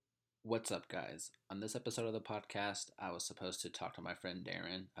What's up, guys? On this episode of the podcast, I was supposed to talk to my friend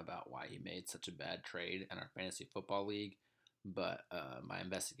Darren about why he made such a bad trade in our fantasy football league, but my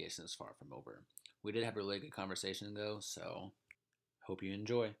investigation is far from over. We did have a really good conversation, though, so hope you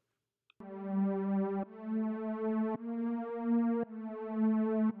enjoy.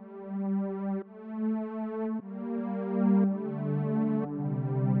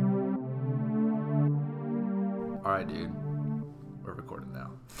 All right, dude. We're recording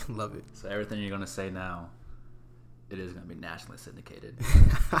now. Love it. So everything you're going to say now, it is going to be nationally syndicated.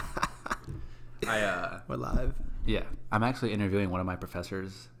 We're live. Yeah, I'm actually interviewing one of my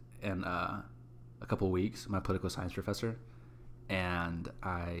professors in a couple weeks, my political science professor, and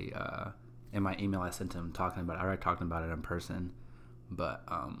in my email I sent him talking about it. I already talked about it in person, but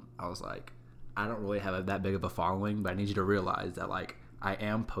I was like, I don't really have that big of a following, but I need you to realize that like I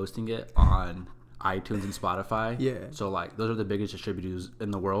am posting it on iTunes and Spotify. Yeah. So like those are the biggest distributors in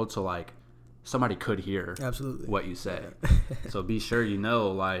the world. So like somebody could hear Absolutely what you say. Yeah. So be sure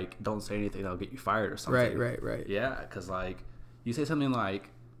like don't say anything that'll get you fired or something. Right. Yeah, because like you say something like,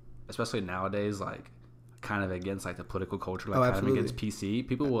 especially nowadays, like kind of against like the political culture, like kind of against PC,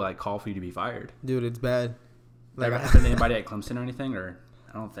 people will like call for you to be fired. Dude, it's bad. Like, ever happened to anybody at Clemson or anything, or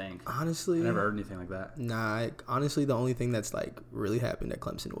I don't think. Honestly, I never heard anything like that. Nah, honestly, the only thing that's like really happened at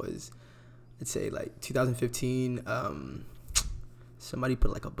Clemson was, I'd say like 2015. Somebody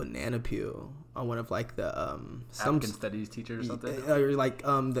put like a banana peel on one of like the African studies teacher or something. Or like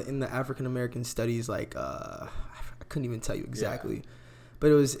in the African American studies, like I couldn't even tell you exactly, but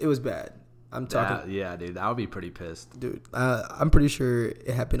it was bad. I'm talking. Yeah, dude, I would be pretty pissed, dude. I'm pretty sure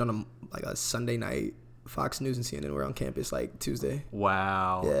it happened on a Sunday night. Fox News and CNN were on campus like Tuesday.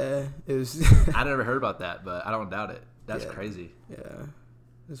 Wow. Yeah, it was. I never heard about that, but I don't doubt it. That's crazy. Yeah,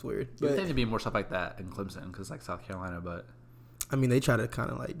 it's weird. You would think there'd be more stuff like that in Clemson because like South Carolina, but I mean they try to kind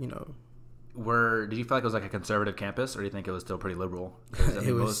of like Did you feel like it was like a conservative campus, or do you think it was still pretty liberal?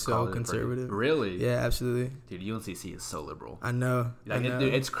 It was so conservative. Really? Yeah, absolutely. Dude, UNCC is so liberal. I know. Like,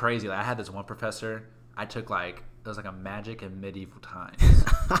 dude, it's crazy. Like, I had this one professor. I took it was like a magic and medieval times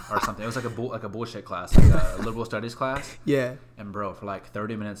or something. It was like a bullshit class, like a liberal studies class. Yeah. And bro, for like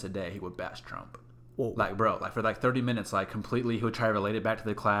 30 minutes a day, he would bash Trump. Whoa. Like, bro, like for like 30 minutes, like completely, he would try to relate it back to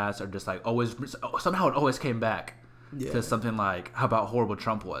the class, or just like somehow it always came back to something like how about horrible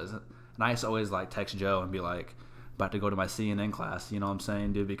Trump was. And I used to always like text Joe and be like, about to go to my CNN class, you know what I'm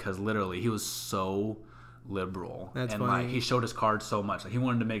saying, dude? Because literally he was so liberal. That's and funny. like he showed his cards so much. Like he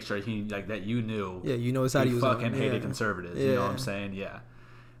wanted to make sure that you knew. Yeah, you know his side he was fucking on. hated conservatives. You know what I'm saying? Yeah.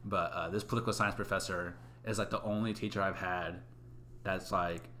 But this political science professor is like the only teacher I've had that's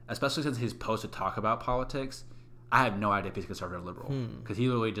like, especially since he's supposed to talk about politics, I have no idea if he's conservative or liberal. Because he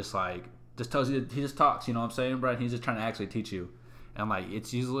literally just tells you, he just talks, you know what I'm saying, bro? He's just trying to actually teach you. And like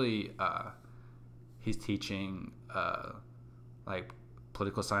it's usually he's teaching like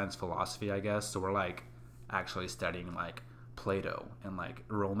political science philosophy, I guess. So we're like actually studying like Plato and like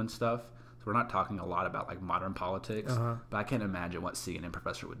Roman stuff. So we're not talking a lot about like modern politics. But I can't imagine what CNN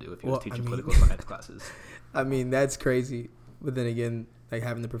professor would do if he was teaching political science classes. I mean, that's crazy. But then again, like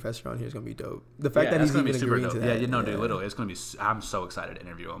having the professor on here is gonna be dope. The fact that he's even even agreeing dope. to that. Dude, literally, it's gonna be. I'm so excited to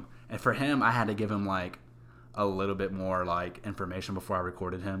interview him. And for him, I had to give him like a little bit more like information before I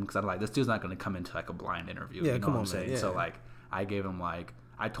recorded him, because I'm like, this dude's not going to come into like a blind interview. Yeah, you know come what on, I'm saying? man. Yeah. So like I gave him I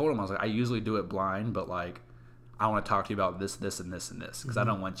told him, I was like, I usually do it blind, but like I want to talk to you about this and this and this, because I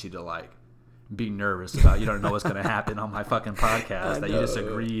don't want you to like be nervous about you don't know what's going to happen on my fucking podcast that you just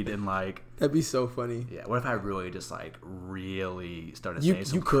agreed and like that'd be so funny. Yeah, what if I really just like really started saying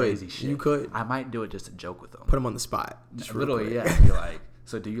some crazy shit? You could. I might do it just to joke with them. Put him on the spot. Just literally, yeah. Be like,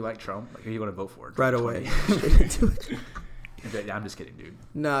 so do you like Trump? Like, are you going to vote for it? Right away. I'm just kidding, dude.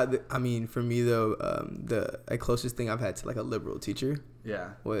 Nah, I mean, for me though, the closest thing I've had to like a liberal teacher,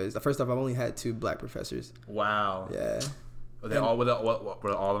 was first off, I've only had 2 black professors. Wow. Yeah. Were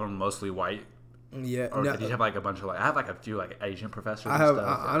all of them mostly white? Yeah. Or did you have like a bunch of I have like a few like Asian professors? I have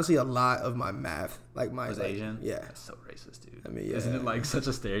honestly a lot of my math, like my was like, Asian. Yeah. That's so racist, dude. I mean, yeah. Isn't it like such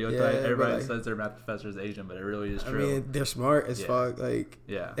a stereotype? Everybody says their math professor is Asian, but it really is true. I mean, they're smart as fuck. Like,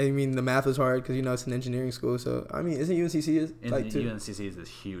 I mean, the math is hard because it's an engineering school. So I mean, isn't UNCC UNCC is this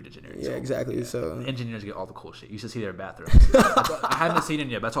huge engineering school. Yeah, exactly. Yeah. So the engineers get all the cool shit. You should see their bathrooms. I haven't seen it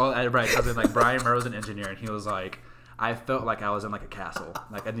yet. That's all everybody tells me. Like Brian Murrow's an engineer, and he was like, I felt like I was in like a castle,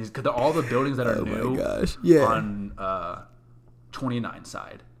 like because all the buildings that are new on 29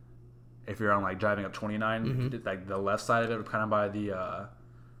 side. If you're on like driving up 29, like the left side of it, kind of by the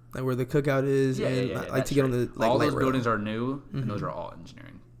like where the cookout is, like to get on the like all those buildings are new, and those are all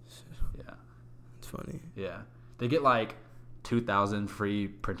engineering. Yeah, it's funny. Yeah, they get like 2,000 free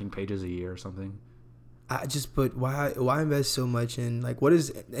printing pages a year or something. But why invest so much in, like, what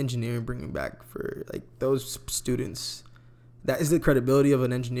is engineering bringing back for, like, those students? That is the credibility of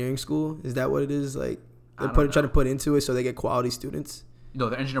an engineering school. Is that what it is? Like, they're trying to put into it so they get quality students. No,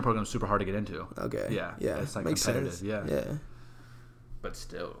 the engineering program is super hard to get into. Okay. Yeah. It's like makes competitive. sense. Yeah. But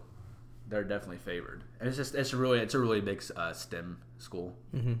still, they're definitely favored, and it's a really big STEM school.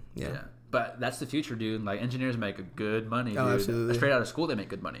 Mm-hmm. Yeah. But that's the future, dude. Like, engineers make good money. Oh, dude. absolutely. Straight out of school, they make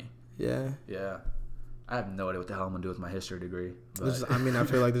good money. Yeah. I have no idea what the hell I'm gonna do with my history degree. But I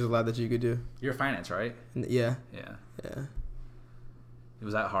feel like there's a lot that you could do. You're finance, right? Yeah. Yeah.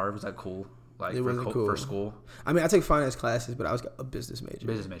 Was that hard? Was that cool? Like, it wasn't cool for school? I mean, I took finance classes, but I was a business major.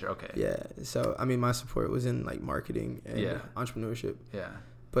 Business major, okay. Yeah. So, I mean, my support was in, like, marketing and entrepreneurship. Yeah.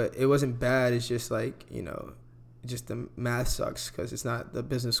 But it wasn't bad. It's just, like, just the math sucks because it's not the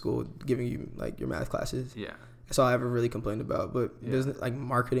business school giving you, like, your math classes. Yeah. That's all I ever really complained about. But business, like,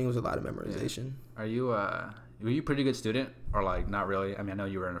 marketing was a lot of memorization. Are you were you a pretty good student, or, like, not really? I mean, I know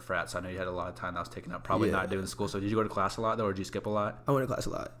you were in a frat, so I know you had a lot of time that was taken up. Probably not doing school. So did you go to class a lot though, or did you skip a lot? I went to class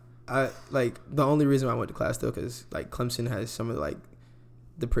a lot. The only reason I went to class though, because, like, Clemson has some of, like,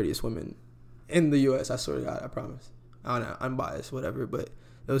 the prettiest women in the U.S. I swear to God, I promise. I don't know, I'm biased, whatever, but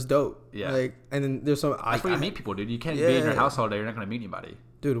it was dope. Yeah. Like, and then there's some. That's where you meet people, dude. You can't be in your house all day. You're not gonna meet anybody.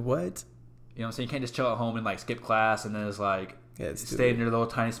 Dude, what? You know what I'm saying? You can't just chill at home and, like, skip class and then it's like stay in your little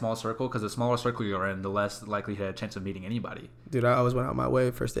tiny small circle, because the smaller circle you're in, the less likely you had a chance of meeting anybody. Dude, I always went out my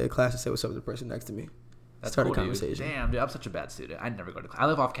way first day of class to say what's up with the person next to me. That's Start cool, a conversation. Dude. Damn, dude, I'm such a bad student. I never go to class. I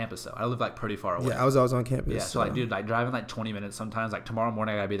live off campus though. I live, like, pretty far away. Yeah, I was always on campus. Yeah, so like, dude, like, driving like 20 minutes sometimes. Like, tomorrow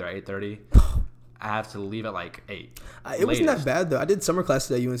morning I gotta be there at 8:30. I have to leave at like 8. It wasn't that bad though. I did summer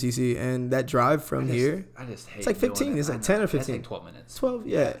classes at UNCC, and that drive from here, I just hate. It's like 15. It's like 10 or 15. It's like 12 minutes. 12.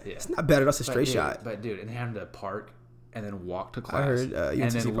 Yeah. It's not bad at all. It's a straight shot. But dude, and having to park and then walk to class. I heard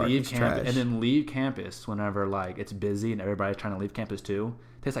UNCC parking is trash. And then leave campus whenever, like, it's busy and everybody's trying to leave campus too.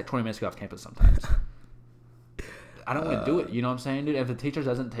 It takes like 20 minutes to get off campus sometimes. I don't want to do it. You know what I'm saying, dude? If the teacher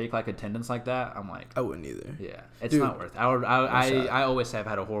doesn't take, like, attendance like that, I'm like, I wouldn't either. Yeah, it's not worth it. I always say I've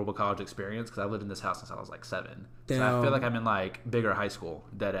had a horrible college experience because I lived in this house since I was like 7. Damn. So I feel like I'm in, like, bigger high school,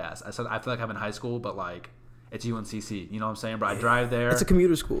 dead ass. I feel like I'm in high school, but, like, it's UNCC. You know what I'm saying, bro? I drive there. It's a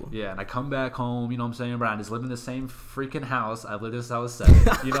commuter school. Yeah, and I come back home. You know what I'm saying, bro? I just live in the same freaking house. I've lived since I was 7.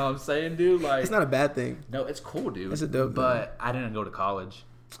 You know what I'm saying, dude? Like, it's not a bad thing. No, it's cool, dude. It's a dope But thing. I didn't go to college.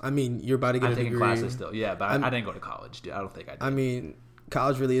 I mean, you're about to get a degree. I'm taking classes still. Yeah, but I didn't go to college, dude. I don't think I did. I mean,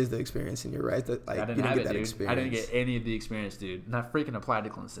 college really is the experience, and you're right. That, like, I didn't have it, dude. I didn't get any of the experience, dude. And I freaking applied to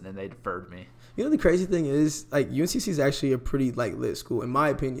Clemson, and they deferred me. You know, the crazy thing is, like, UNCC is actually a pretty, like, lit school, in my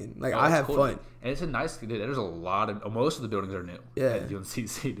opinion. Like, I have fun. And it's a nice, dude. There's a lot of, most of the buildings are new. Yeah. At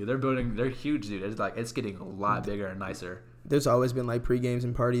UNCC, dude. They're huge, dude. It's like, it's getting a lot bigger and nicer. There's always been, like, pre-games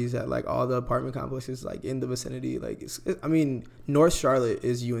and parties at, like, all the apartment complexes, like, in the vicinity. Like, I mean, North Charlotte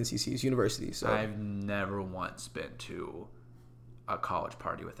is UNCC's university. So I've never once been to a college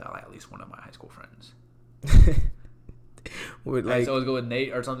party without, like, at least one of my high school friends. With, like, so I was go with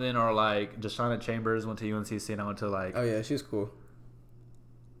Nate or something, or, like, Deshauna Chambers went to UNCC, and I went to, like. Oh yeah, she's cool.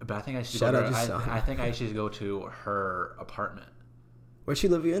 But I think I should Shout go out Deshauna. I think I should go to her apartment. Where'd she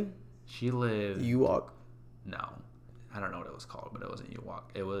live again? She lived. Uwalk. No, I don't know what it was called, but it wasn't Uwalk.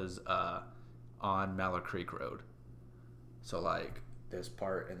 It was on Mallard Creek Road. So, like, this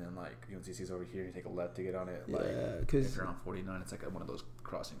part, and then, like, UNCC's over here. You take a left to get on it. Like, yeah, because if you're on 49, it's like one of those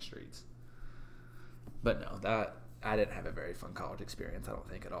crossing streets. But no, I didn't have a very fun college experience. I don't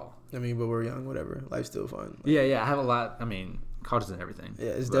think at all. I mean, but we're young, whatever. Life's still fun. Like, yeah. I have a lot. I mean, college isn't everything. Yeah,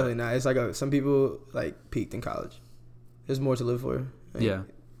 it's definitely not. It's like some people, like, peaked in college. There's more to live for. Like, yeah.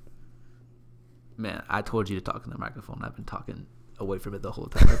 Man, I told you to talk in the microphone. I've been talking away from it the whole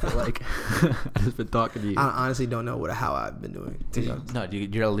time. I feel like I've just been talking to you. I honestly don't know how I've been doing.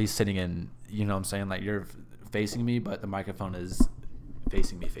 You're at least sitting in. You know what I'm saying? Like, you're facing me, but the microphone is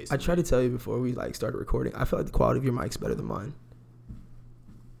facing me. I tried to tell you before we, like, started recording. I feel like the quality of your mic's better than mine.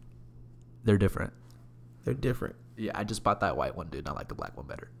 They're different. They're different. Yeah, I just bought that white one, dude. I like the black one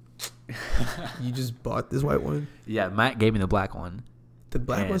better. You just bought this white one? Yeah, Matt gave me the black one. The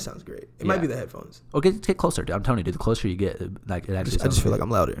black one sounds great. It might be the headphones. Oh, get closer, dude. I'm telling you, dude. The closer you get, like, it actually. I just feel like I'm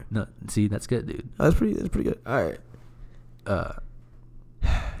louder. No, see, that's good, dude. Oh, that's pretty good. All right.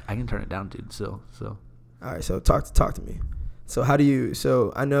 I can turn it down, dude. So. All right. So talk to me. So how do you?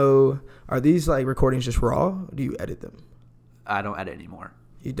 So I know. Are these, like, recordings just raw? Or do you edit them? I don't edit anymore.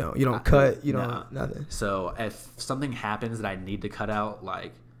 You don't. You don't cut. You don't. Nothing. So if something happens that I need to cut out,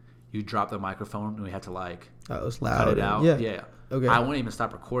 like, you drop the microphone and we have to, like, it's loud. Cut it out. Yeah. Okay. I won't even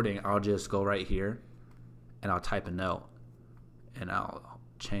stop recording. I'll just go right here, and I'll type a note, and I'll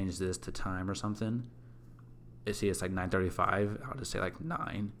change this to time or something. It's like 9:35. I'll just say like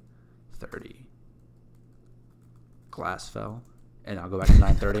 9:30. Glass fell, and I'll go back to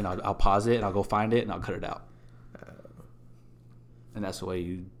 9:30, and I'll pause it, and I'll go find it, and I'll cut it out. And that's the way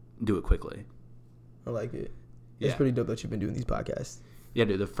you do it quickly. I like it. It's pretty dope that you've been doing these podcasts. Yeah,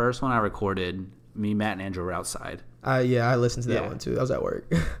 dude. The first one I recorded, me, Matt, and Andrew were outside. I listened to that one too. I was at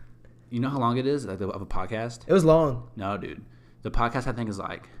work. You know how long it is, like, of a podcast? It was long. No, dude. The podcast, I think, is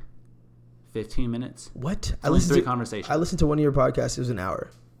like 15 minutes. What? I listened to 3 conversations. I listened to one of your podcasts. It was an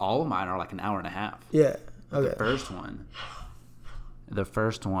hour. All of mine are like an hour and a half. Yeah. Okay. The first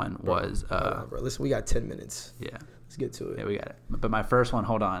one was. Bro, listen, we got 10 minutes. Yeah. Let's get to it. Yeah, we got it. But my first one,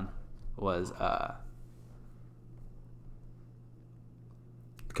 hold on, was.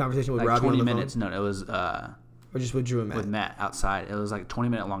 The conversation with like Robbie 20 on the minutes. phone? No, it was. Or just with Drew and Matt? With Matt outside. It was like a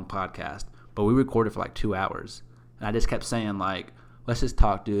 20-minute long podcast, but we recorded for like 2 hours. And I just kept saying, like, let's just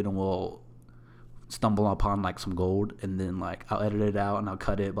talk, dude, and we'll stumble upon like some gold, and then like I'll edit it out and I'll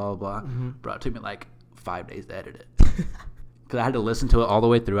cut it, blah, blah, blah. Mm-hmm. Bro, it took me like 5 days to edit it. Because I had to listen to it all the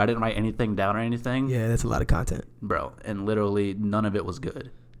way through. I didn't write anything down or anything. Yeah, that's a lot of content. Bro, and literally none of it was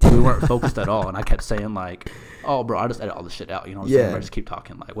good. We weren't focused at all, and I kept saying like, oh, bro, I'll just edit all this shit out. You know what I'm saying? Or just keep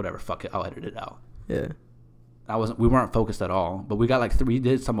talking, like, whatever, fuck it, I'll edit it out. Yeah. We weren't focused at all, but we got like we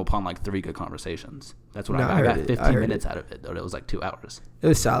did stumble upon like 3 good conversations. That's what I got 15 minutes out of it, though. It was like 2 hours. It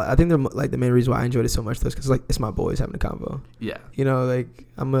was solid. I think the main reason why I enjoyed it so much though is because like it's my boys having a convo. Yeah. You know, like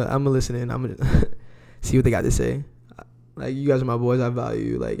I'm a listening. I'm gonna see what they got to say. Like, you guys are my boys. I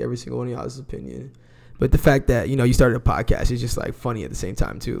value like every single one of y'all's opinion. But the fact that, you know, you started a podcast is just like funny at the same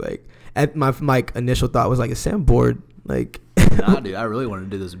time too. Like, my initial thought was like, is Sam bored? Like, nah, dude, I really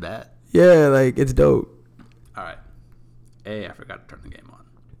wanted to do this bad. Yeah, like it's dope. All right. A, I forgot to turn the game on.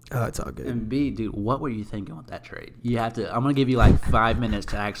 Oh, it's all good. And B, dude, what were you thinking with that trade? You have to. I'm gonna give you like 5 minutes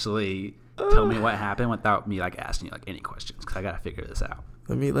to actually tell me what happened without me like asking you like any questions, because I gotta figure this out.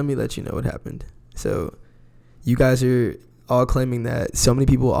 Let me let you know what happened. So, you guys are all claiming that so many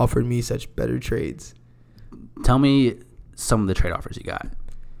people offered me such better trades. Tell me some of the trade offers you got.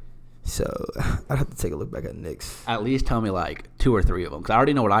 So, I'd have to take a look back at Knicks. At least tell me like 2 or 3 of them, because I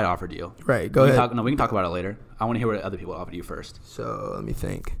already know what I offered you. Right, go ahead. We can talk about it later. I want to hear what other people offered you first. So, let me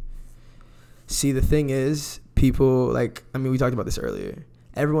think. See, the thing is, people, like, I mean, we talked about this earlier.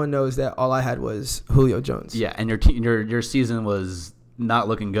 Everyone knows that all I had was Julio Jones. Yeah, and your season was not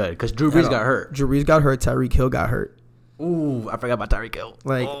looking good because Drew Brees got hurt. Drew Brees got hurt. Tyreek Hill got hurt. Ooh, I forgot about Tyreek Hill.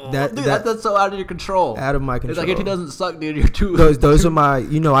 Like, that's so out of your control. Out of my control. It's like, if he doesn't suck, dude, you're too. Those are my,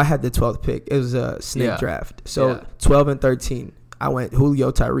 you know, I had the 12th pick. It was a snake draft. So 12 and 13, I went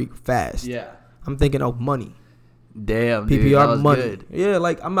Julio, Tyreek fast. Yeah. I'm thinking, oh, money. Damn, PPR dude, that was money. Good. Yeah,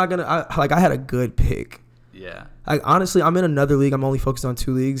 like, I'm not gonna. I had a good pick. Yeah. Like, honestly, I'm in another league. I'm only focused on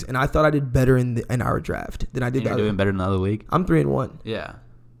 2 leagues, and I thought I did better in our draft than I did. You're doing better in another league. I'm 3-1. Yeah.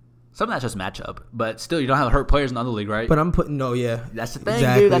 Some of that's just matchup, but still, you don't have hurt players in the other league, right? But I'm putting That's the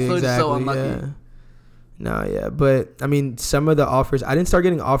thing, dude. That's what's so unlucky. Yeah. No, yeah, but I mean, some of the offers, I didn't start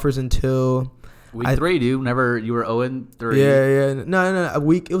getting offers until week 3, dude. Whenever you were 0-3. Yeah. No. I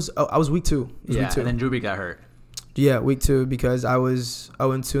was week 2. Yeah, week 2. And then Drew Brees got hurt. Yeah, week 2 because I was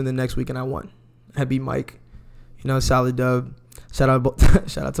 0-2 in the next week and I won. I beat Mike. You know, solid dub. Shout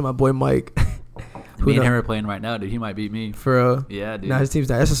out to my boy Mike. Me and him are playing right now, dude. He might beat me. For real? Yeah, dude. Nah, his team's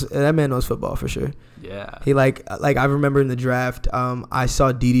nice. That man knows football for sure. Yeah. He like I remember in the draft, I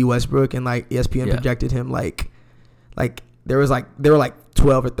saw D.D. Westbrook and like ESPN projected him like there were like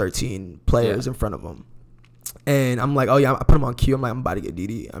 12 or 13 players in front of him, and I'm like, oh yeah, I put him on Q. I'm like, I'm about to get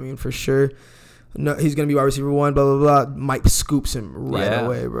D.D. I mean, for sure. No, he's gonna be wide receiver 1. Blah blah blah. Mike scoops him right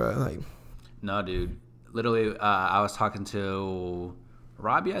away, bro. Like, no, dude. Literally, I was talking to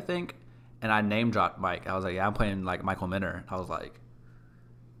Robbie, I think. And I name dropped Mike. I was like, yeah, I'm playing like Michael Minner. I was like,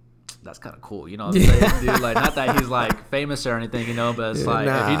 that's kind of cool. You know what I'm saying, dude? Like, not that he's like famous or anything, you know, but it's if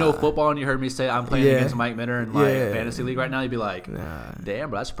you know football and you heard me say I'm playing against Mike Minner in like fantasy league right now, you'd be like,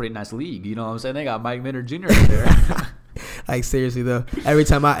 damn, bro, that's a pretty nice league. You know what I'm saying? They got Mike Minner Jr. in there. Like, seriously though, every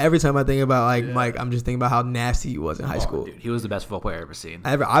time I think about like Mike, I'm just thinking about how nasty he was in high school. Dude, he was the best football player I've ever seen.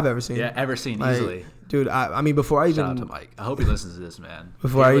 I've ever seen. Yeah, ever seen, like, easily. Dude, I mean, before I even shout out to Mike. I hope he listens to this, man.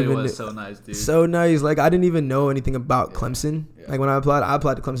 Before he I even was so nice, dude. So nice. Like, I didn't even know anything about Clemson. Yeah. Like, when I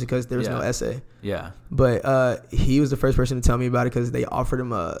applied to Clemson because there was no essay. Yeah. But he was the first person to tell me about it because they offered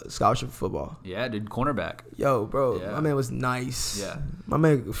him a scholarship for football. Yeah, dude, cornerback. Yo, bro, my man was nice. Yeah. My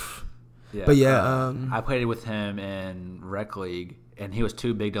man. Yeah. But I played with him in rec league, and he was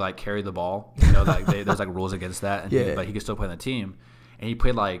too big to like carry the ball. You know, like there's like rules against that. And but he could still play on the team. and he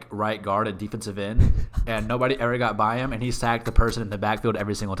played like right guard and defensive end, and nobody ever got by him, and he sacked the person in the backfield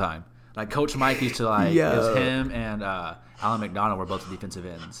every single time. Like Coach Mike used to like, it was him and Alan McDonald were both defensive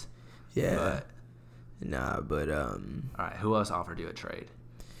ends. Yeah. But, all right, who else offered you a trade?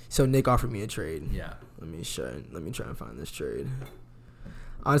 So Nick offered me a trade. Yeah. Let me try and find this trade.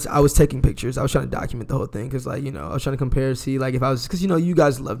 Honestly, I was taking pictures. I was trying to document the whole thing because, like, you know, I was trying to compare, see, like, if I was, because, you know, you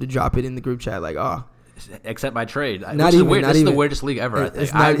guys love to drop it in the group chat, like, except by trade. This is the weirdest league ever, I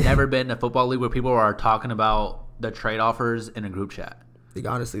think. I've never been in a football league where people are talking about the trade offers in a group chat. Like,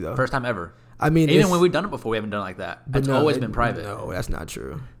 honestly, though. First time ever. I mean, even when we've done it before, we haven't done it like that. It's always been private. No, that's not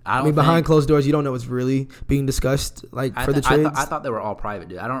true. I mean, behind closed doors, you don't know what's really being discussed, like, for the trades. I thought they were all private,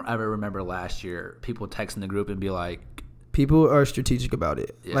 dude. I don't ever remember last year people texting the group and be like... People are strategic about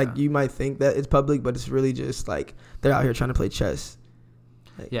it. Yeah. Like, you might think that it's public, but it's really just, like, they're out here trying to play chess.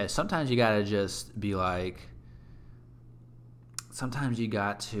 Like, yeah, sometimes you got to just be like... Sometimes you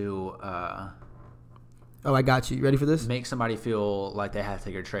got to... Oh, I got you. You ready for this? Make somebody feel like they have to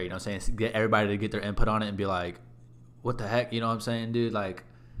take a trade. You know what I'm saying? Get everybody to get their input on it and be like, what the heck? You know what I'm saying, dude? Like,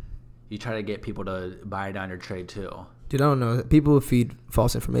 you try to get people to buy down your trade too. Dude, I don't know. People feed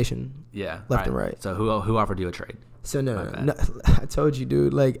false information. Yeah. Left and right. So who offered you a trade? So, no, I told you,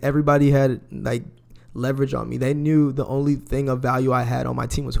 dude. Like, everybody had, like, leverage on me. They knew the only thing of value I had on my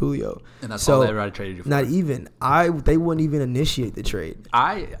team was Julio. And that's all they ever traded you for. Not even. They wouldn't even initiate the trade.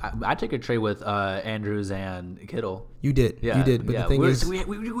 I took a trade with Andrews and Kittle. You did. Yeah. You did. But the thing is...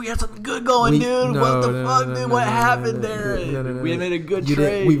 We had something good going, dude. What the fuck, dude? What happened there? We made a good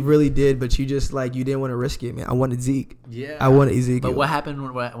trade. We really did, but you just, like, you didn't want to risk it, man. I wanted Zeke. Yeah. I wanted Ezekiel. But what happened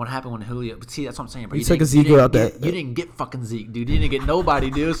when Julio... See, that's what I'm saying, bro. You took Ezekiel out there. You didn't get fucking Zeke, dude. You didn't get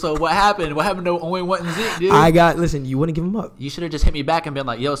nobody, dude. So what happened? What happened to only wanting Zeke, dude? Listen, you wouldn't give him up. You should have just hit me back and been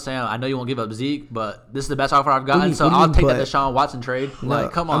like, yo, Sam, I know you won't give up Zeke, but this is the best offer I've gotten, so I'll take that Deshaun Watson trade. No,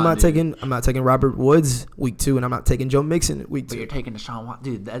 like, come on, I'm not taking Robert Woods week 2, and I'm not taking Joe Mixon week 2. But you're taking Deshaun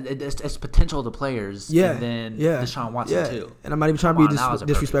Watson. Dude, it's potential of the players. Yeah. And then Deshaun Watson, too. And I'm not even trying to be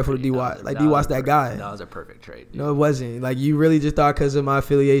disrespectful to D-Watt. Like, D-Watt's that guy. That was a perfect trade, dude. No, it wasn't. Like, you really just thought because of my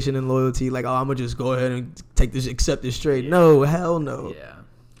affiliation and loyalty, like, oh, I'm going to just go ahead and accept this trade. Yeah. No, hell no. Yeah.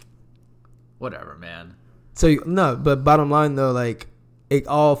 Whatever, man. So, no, but bottom line, though, like, it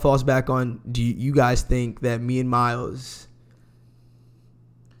all falls back on, do you guys think that me and Miles...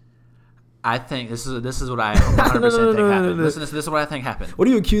 I think this is what I 100% think happened. Listen, this is what I think happened. What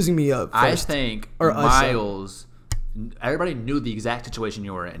are you accusing me of first? I think Miles... Everybody knew the exact situation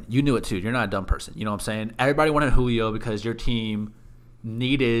you were in. You knew it, too. You're not a dumb person. You know what I'm saying? Everybody wanted Julio because your team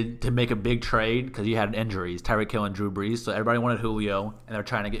needed to make a big trade because you had injuries, Tyreek Hill and Drew Brees. So everybody wanted Julio, and they're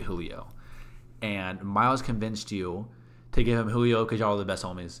trying to get Julio. And Miles convinced you to give him Julio because y'all are the best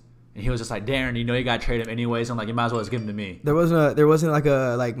homies. And he was just like, Darren, you know you got to trade him anyways. I'm like, you might as well just give him to me. There wasn't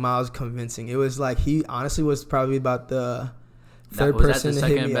like Miles convincing. It was like he honestly was probably about the third person to hit me up. Was that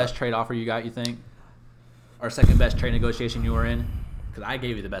the second best trade offer you got, you think? Or second best trade negotiation you were in? Because I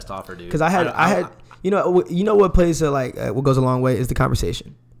gave you the best offer, dude. Because I had you know what plays what goes a long way is the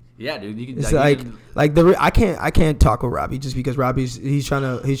conversation. Yeah, dude. You can, it's I can't talk with Robbie just because he's trying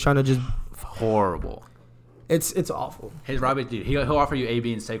to just horrible. It's awful. His Robbie, dude, he'll offer you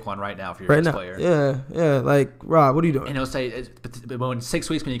AB and Saquon right now for your best player. Yeah. Like, Rob, what are you doing? And he'll say, but in 6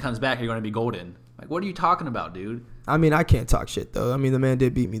 weeks when he comes back, you're going to be golden. Like, what are you talking about, dude? I mean, I can't talk shit though. I mean, the man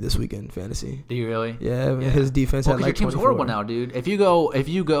did beat me this weekend in fantasy. Do you really? Yeah. His defense had like 24. Your team's horrible now, dude. If you go,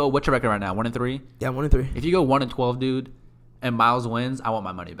 what's your record right now? 1-3. Yeah, 1-3. If you go 1-12, dude, and Miles wins, I want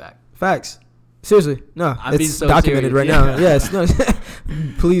my money back. Facts. Seriously, no, it's so documented right now. Yes, no,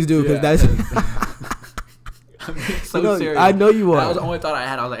 please do because that's. I'm so serious. I know you are. That was the only thought I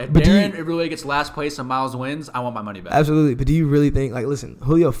had. I was like, if Darren really gets last place and Miles wins, I want my money back. Absolutely. But do you really think, like, listen,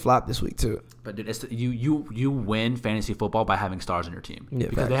 Julio flopped this week too. But dude, you win fantasy football by having stars in your team. Yeah,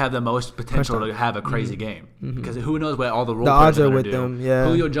 because they have the most potential to have a crazy game. Mm-hmm. Because who knows what all the role players are with do. them. Yeah.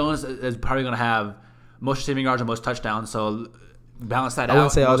 Julio Jones is probably going to have most receiving yards and most touchdowns. So balance that out. I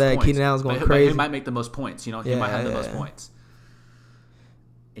wouldn't say all that. Points. Keenan Allen's going crazy. He might make the most points. You know, he might have the most points.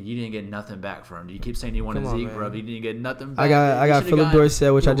 And you didn't get nothing back from him. You keep saying you wanted Zeke, bro. You didn't get nothing back. I got Philip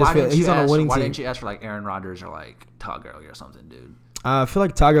Dorsett, which I just feel he's on a winning team. Why didn't you ask for like Aaron Rodgers or like Todd Gurley or something, dude? I feel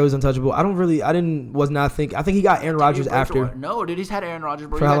like Todd Gurley was untouchable. I think he got Aaron Rodgers after. No, dude, he's had Aaron Rodgers.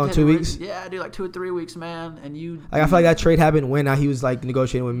 Bro. For how long? 2 weeks? Yeah, dude, like 2 or 3 weeks, man. And you. Like, I feel like that trade happened when he was like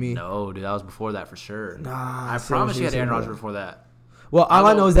negotiating with me. No, dude, that was before that for sure. Nah, I promise you had Aaron Rodgers before that. Well, all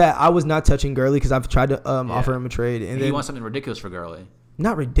I know is that I was not touching Gurley because I've tried to offer him a trade, and he wants something ridiculous for Gurley.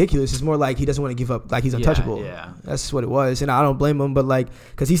 not ridiculous. It's more like he doesn't want to give up. Like he's untouchable. Yeah. That's what it was, and I don't blame him. But like,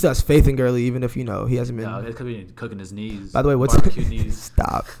 because he still has faith in Gurley, even if he hasn't been. No, it could be cooking his knees. By the way, what's barbecue knees?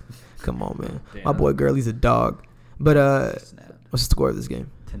 Stop. Come on, man. Damn. My boy Gurley's a dog. But what's the score of this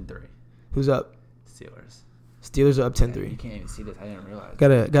game? 10-3. Who's up? Steelers. Steelers are up 10-3. You can't even see this. I didn't realize.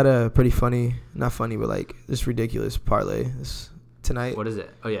 Got a pretty funny, not funny, but like this ridiculous parlay this tonight. What is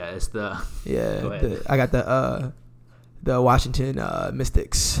it? Oh yeah, it's the. Yeah, I got the Washington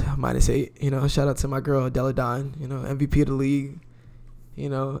Mystics -8. Shout out to my girl Adela Don. MVP of the league.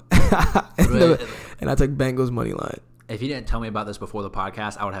 And I took Bengals money line. If you didn't tell me about this before the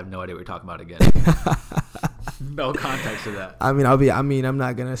podcast, I would have no idea what you're talking about again. No context to that. I mean, I'm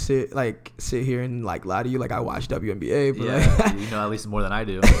not gonna sit here and like lie to you like I watch WNBA, but yeah, you know at least more than I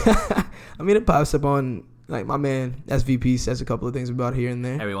do. I mean, it pops up on like my man SVP says a couple of things about here and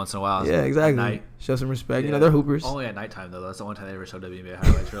there every once in a while. Yeah, exactly. Night. Show some respect. Yeah. They're hoopers. Only at nighttime though. That's the only time they ever show WNBA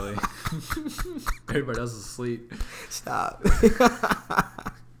highlights. Really. Everybody else is asleep. Stop.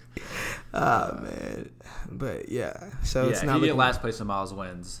 Man. But yeah, so it's not. If you get last place in Miles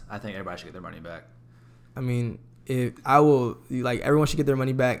wins, I think everybody should get their money back. I mean, if I will, like everyone should get their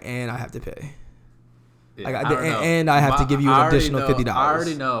money back, and I have to pay. Yeah, and I have to give you an additional $50. I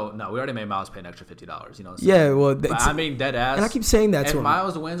already know. No, we already made Miles pay an extra $50. You know. Yeah, well, but I mean, dead ass. And I keep saying that to him. If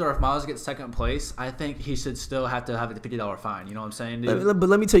Miles wins or if Miles gets second place, I think he should still have to have a $50 fine. You know what I'm saying, dude? But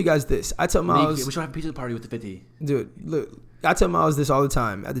let me tell you guys this. I tell Miles, we should have a pizza party with the 50. Dude, look, I tell Miles this all the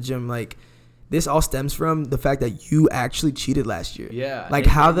time at the gym. Like, this all stems from the fact that you actually cheated last year. Yeah. Like,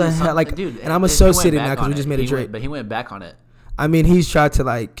 how the hell? Like, dude, and I'm associated now because we just made a trade. But he went back on it. I mean, he's tried to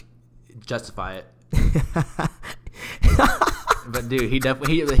like justify it. But dude, he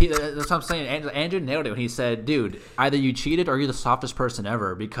definitely that's what I'm saying. Andrew nailed it when he said, "Dude, either you cheated or you're the softest person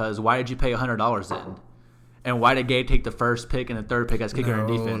ever. Because why did you pay $100 then? And why did Gabe take the first pick and the third pick as kicker and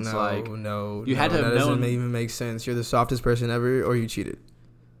defense? You had to have known. That doesn't even make sense. You're the softest person ever, or you cheated.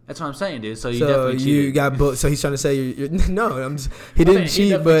 That's what I'm saying, dude. So you definitely cheated. You got both. So he's trying to say he didn't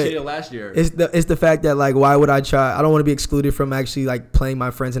cheat, but cheated last year. It's the fact that like why would I try? I don't want to be excluded from actually like playing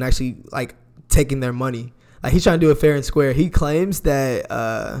my friends and actually like taking their money. Like he's trying to do it fair and square. He claims that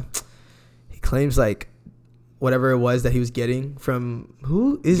like whatever it was that he was getting from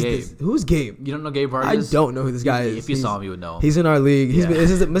who is Gabe. this? Who's Gabe? You don't know Gabe Vargas? I don't know who this guy is. If you saw him, you would know. He's in our league. Yeah. This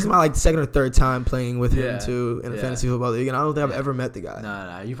is my like second or third time playing with him too in a fantasy football league, and I don't think I've ever met the guy.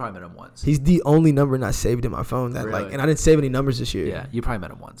 No, you probably met him once. He's the only number not saved in my phone that really? like, and I didn't save any numbers this year. Yeah, you probably met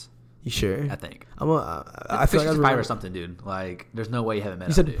him once. You sure? I think. I feel like I 365 or something, dude. Like, there's no way you haven't met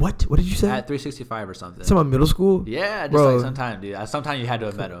him. You said dude. what? What did you say? At 365 or something. It's about middle school? Yeah, just bro. like sometime, dude. Sometime you had to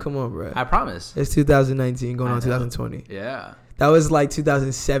have met him. Come on, bro. I promise. It's 2019 going on 2020. Yeah. That was like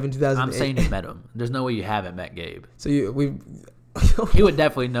 2007, 2008. I'm saying you met him. There's no way you haven't met Gabe. So he would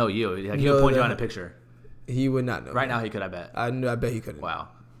definitely know you. Like, he would point you on a picture. He would not know. Right now, he could, I bet. I bet he couldn't. Wow.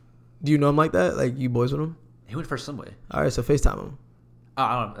 Do you know him like that? Like, you boys with him? He went first Assembly. All right, so FaceTime him. Oh,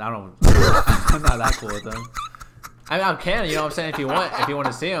 I don't. I'm not that cool with him. I mean, I can, you know what I'm saying, if you want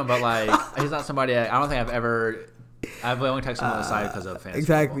to see him, but like, he's not somebody I don't think I've only texted him on the side because of fantasy.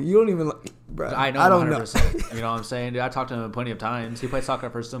 Exactly. Football. You don't even like, bro. I know. 100%. You know what I'm saying, dude? I talked to him plenty of times. He played soccer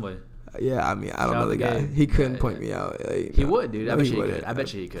at First Assembly. Yeah, I mean, I don't know the guy. He couldn't point me out. Like, he would, dude. I bet you he could. I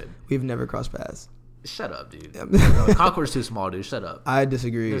bet you he could. We've never crossed paths. Shut up, dude. No, Concord's too small, dude. Shut up. I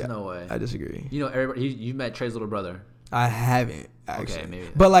disagree. There's no way. I disagree. You know, everybody. You met Trey's little brother. I haven't actually. Okay, maybe.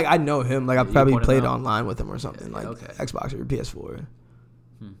 But like I know him. Like I probably played out? online with him or something. Yeah, like okay. Xbox or PS4.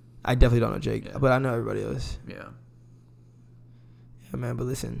 I definitely don't know Jake, but I know everybody else. Yeah. Yeah, man. But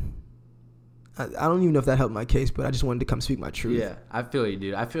listen, I don't even know if that helped my case, but I just wanted to come speak my truth. Yeah, I feel you,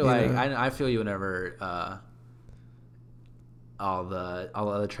 dude. I feel I feel you whenever all the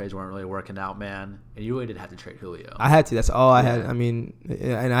other trades weren't really working out, man. And you really did have to trade Julio. I had to. That's all I had. I mean,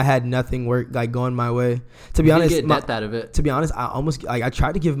 and I had nothing going my way. To be honest, get net out of it. To be honest, I almost I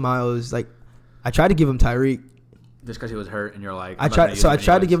tried to give Miles I tried to give him Tyreek. Just because he was hurt, and you're like, I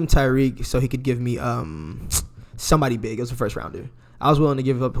tried to give him Tyreek so he could give me somebody big. It was a first rounder. I was willing to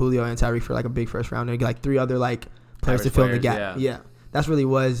give up Julio and Tyreek for like a big first rounder, get like 3 other like players to fill in the gap. Yeah. That's really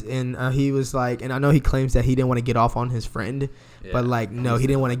was, and he was like, and I know he claims that he didn't want to get off on his friend, but like no, he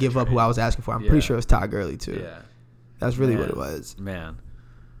didn't want to give up who I was asking for. I'm pretty sure it was Todd Gurley too. Yeah, that's really what it was. Man,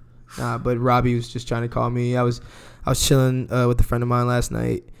 but Robbie was just trying to call me. I was chilling with a friend of mine last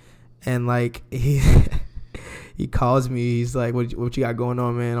night, and like he calls me. He's like, "What you got going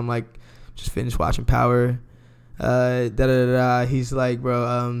on, man?" I'm like, "Just finished watching Power." He's like,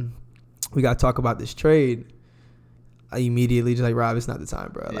 "Bro, we gotta talk about this trade." I immediately just like, Rob, it's not the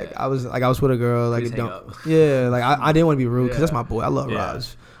time, bro. Like Yeah. I was with a girl, like Please it hang don't, up. yeah, like I didn't want to be rude because Yeah. that's my boy. I love Yeah.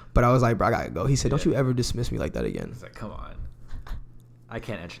 Robs, but I was like, bro, I gotta go. He said, don't Yeah. you ever dismiss me like that again. It's like, come on. I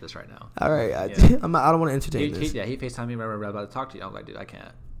can't enter this right now. All right, Yeah. I don't want to entertain this. He FaceTimed me whenever I was about to talk to you. I was like, dude, I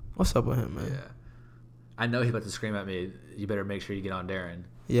can't. What's up with him, man? Yeah. I know he's about to scream at me. You better make sure you get on Darren.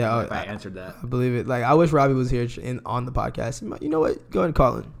 Yeah, If I answered that. I believe it. Like I wish Robbie was here on the podcast. You know what? Go ahead and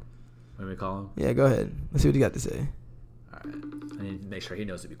call him. When we call him? Yeah, go ahead. Let's see what you got to say. All right. I need to make sure he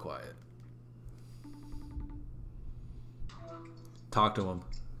knows to be quiet. Talk to him.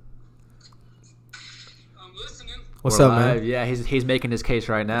 I'm listening. What's We're up, live. man? Yeah, he's making his case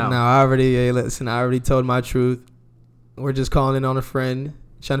right now. No, I already told my truth. We're just calling in on a friend,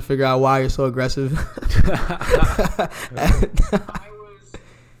 trying to figure out why you're so aggressive. I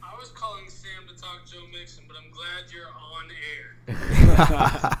was calling Sam to talk Joe Mixon, but I'm glad you're on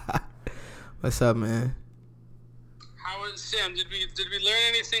air. What's up, man? How is Sam? Did we learn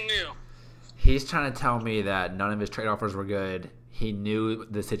anything new? He's trying to tell me that none of his trade offers were good. He knew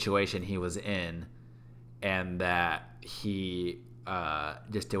the situation he was in, and that he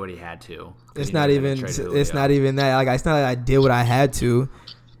just did what he had to. It's not even that. Like it's not like I did what I had to,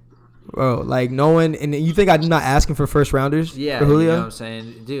 bro. Like no one. And you think I'm not asking for first rounders? Yeah, for Julio. you know what I'm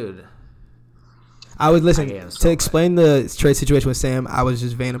saying, dude. I would listen I am so to explain the trade situation with Sam. I was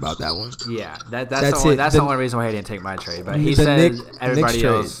just vain about that one. Yeah, that's That's the it. only reason why he didn't take my trade. But he The said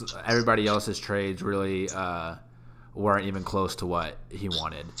Knicks everybody else's trades really weren't even close to what he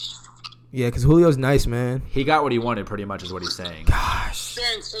wanted. Yeah, because Julio's nice, man. He got what he wanted, pretty much, is what he's saying. Gosh.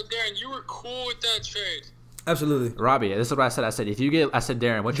 Darren, you were cool with that trade. Absolutely. Robbie, this is what I said. I said,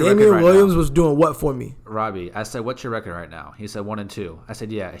 Darren, what's your record Damian right Williams now? was doing what for me? Robbie, I said, what's your record right now? He said 1-2. I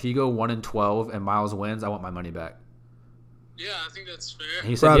said, yeah. If you go 1-12 and Miles wins, I want my money back. Yeah, I think that's fair. And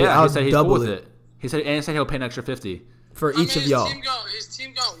he said, Robbie, yeah. I'll He said he's cool double with it. it. He said he'll pay an extra $50. For each of y'all. His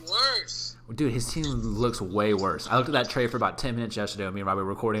team got worse. Dude, his team looks way worse. I looked at that trade for about 10 minutes yesterday with me and Robbie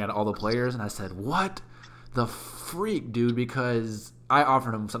recording out all the players, and I said, what the freak, dude? Because I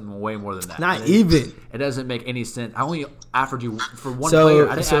offered him something way more than that. Not even. It doesn't make any sense. I only offered you for one So- player.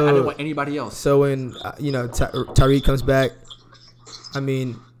 I didn't so- want anybody else. So when Tyreek comes back, I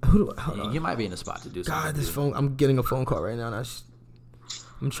mean, hold on. You might be in a spot to do something. God, this dude. phone. I'm getting a phone call right now, and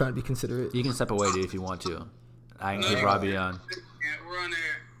I'm trying to be considerate. You can step away, dude, if you want to. I can keep No. Robbie on. Yeah, we're on air.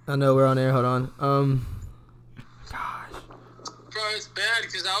 I know we're on air. Hold on. Bro, it's bad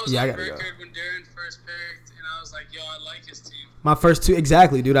because I was Yeah, I on gotta go. record when Darren first picked, and I was like, yo, I like his team. My first two,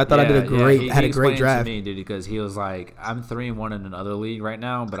 exactly, dude. I thought I did a great, he had a great explained draft. to me, dude, because he was like, I'm 3-1 in another league right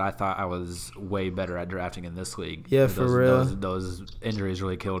now, but I thought I was way better at drafting in this league. Yeah, And for real. Those injuries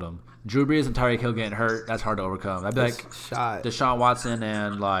really killed him. Drew Brees and Tyreek Hill getting hurt, that's hard to overcome. I'd be like Shot. Deshaun Watson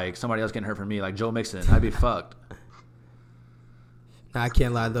and like somebody else getting hurt for me, like Joe Mixon. I'd be fucked. Nah, I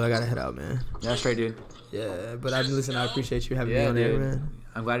can't lie though. I gotta head out, man. Yeah, straight, dude. Yeah, but listen, I appreciate you having me Yeah, on there, dude. man.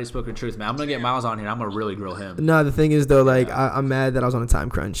 I'm glad he spoke the truth, man. I'm gonna get Miles on here. I'm gonna really grill him. No, the thing is though, like Yeah. I'm mad that I was on a time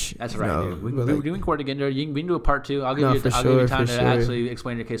crunch. That's you right, know, dude. We but, can like, record again, there. We can do a part 2. I'll give No, you. for I'll give you sure, time for to sure. actually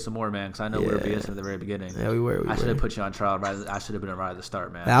explain your case some more, man. Because I know we were Yeah. BS at the very beginning. Yeah, we were. I should have put you on trial. I should have been right at the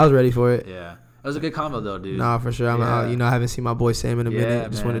start, man. I was ready for it. Yeah, it was a good combo though, dude. Nah, for sure. I'm Yeah. out. You know, I haven't seen my boy Sam in a Yeah,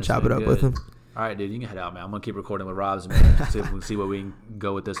 minute. Just man, want to it's chop it been up with good. him. All right, dude. You can head out, man. I'm gonna keep recording with Rob's, man. see if we can see where we can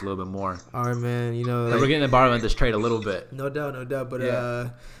go with this a little bit more. All right, man. You know, Like, we're getting embarrassed on this trade a little bit. no doubt. But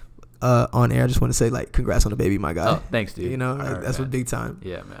Yeah. on air, I just want to say like, congrats on the baby, my guy. Oh, thanks, dude. You know, All like, right, that's man. what big time.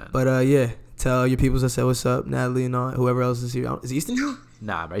 Yeah, man. But yeah, tell your peoples I said what's up, Natalie and all, whoever else is here. Is Easton here?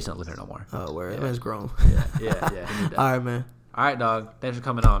 Nah, bro, he's not living here no more. Oh, where? Yeah. Man's grown. Yeah. He knew that. All right, man. All right, dog. Thanks for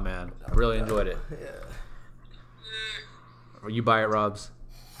coming on, man. I really enjoyed it. You buy it, Robs.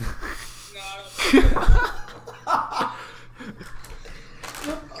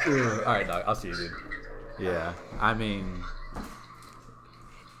 All right, dog. I'll see you, dude. Yeah, I mean,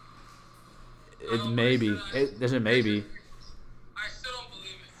 there's a maybe. I still don't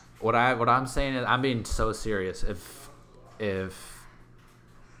believe it. What I'm saying is, I'm being so serious. If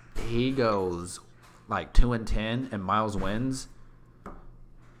he goes like 2-10 and Miles wins,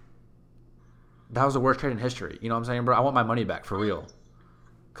 that was the worst trade in history. You know what I'm saying, bro? I want my money back for real.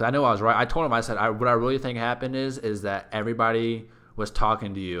 Because I know I was right. I told him, I said, what I really think happened is that everybody was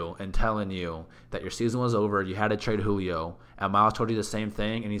talking to you and telling you that your season was over, you had to trade Julio, and Miles told you the same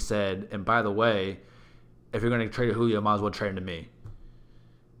thing, and he said, and by the way, if you're going to trade Julio, might as well trade him to me.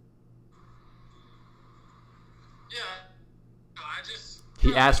 Yeah.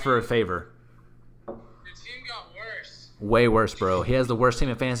 He asked for a favor. Your team got worse. Way worse, bro. He has the worst team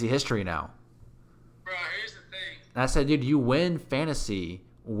in fantasy history now. Bro, here's the thing. And I said, dude, you win fantasy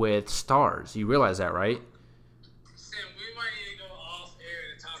with stars. You realize that, right? Sam,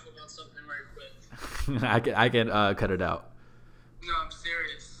 I can cut it out. No, I'm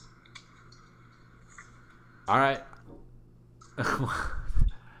serious. All right.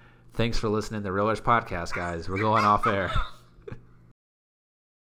 Thanks for listening to Real Edge Podcast, guys. We're going off air.